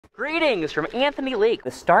Greetings from Anthony Lake,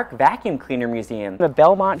 the Stark Vacuum Cleaner Museum, the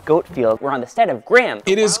Belmont Goat Field. We're on the set of Grimm.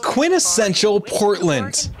 It is quintessential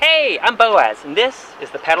Portland. Hey, I'm Boaz, and this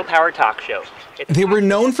is the Pedal Powered Talk Show. They were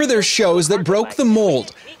known for their shows that broke the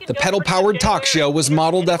mold. The Pedal Powered Talk Show was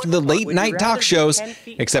modeled after the late night talk shows,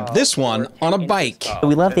 except this one on a bike.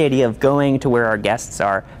 We love the idea of going to where our guests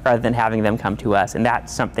are rather than having them come to us, and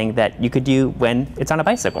that's something that you could do when it's on a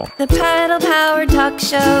bicycle. The Pedal Powered Talk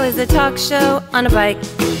Show is a talk show on a bike,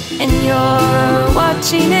 and you're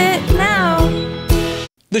watching it now.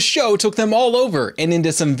 The show took them all over and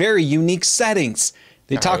into some very unique settings.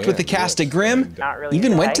 They talked with the cast at Grimm,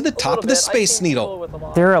 even went to the top of the Space Needle.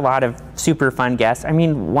 There are a lot of super fun guests. I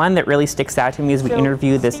mean, one that really sticks out to me is we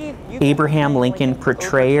interviewed this Abraham Lincoln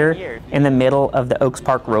portrayer in the middle of the Oaks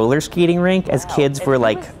Park roller skating rink as kids were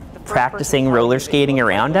like practicing roller skating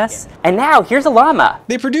around us. And now, here's a llama.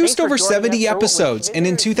 They produced over 70 episodes, and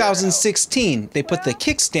in 2016, they put the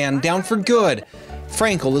kickstand down for good.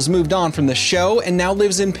 Frankel has moved on from the show and now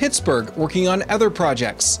lives in Pittsburgh working on other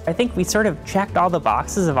projects. I think we sort of checked all the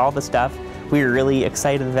boxes of all the stuff we were really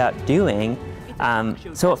excited about doing.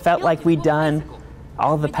 So it felt like we'd done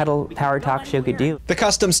all the Pedal Powered Talk Show could do. The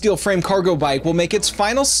custom steel frame cargo bike will make its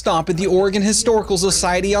final stop at the Oregon Historical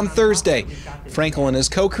Society on Thursday. Frankel and his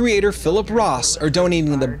co-creator Phillip Ross are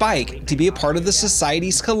donating the bike to be a part of the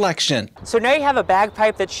Society's collection. So now you have a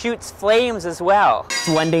bagpipe that shoots flames as well.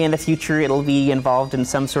 One day in the future it'll be involved in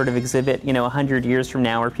some sort of exhibit, 100 years from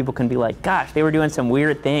now, where people can be like, gosh, they were doing some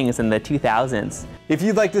weird things in the 2000s. If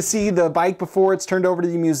you'd like to see the bike before it's turned over to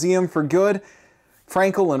the museum for good,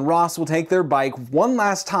 Frankel and Ross will take their bike one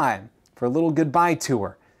last time for a little goodbye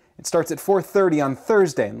tour. It starts at 4:30 on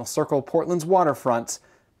Thursday, and they'll circle Portland's waterfront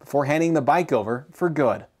before handing the bike over for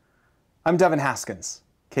good. I'm Devin Haskins,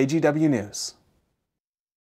 KGW News.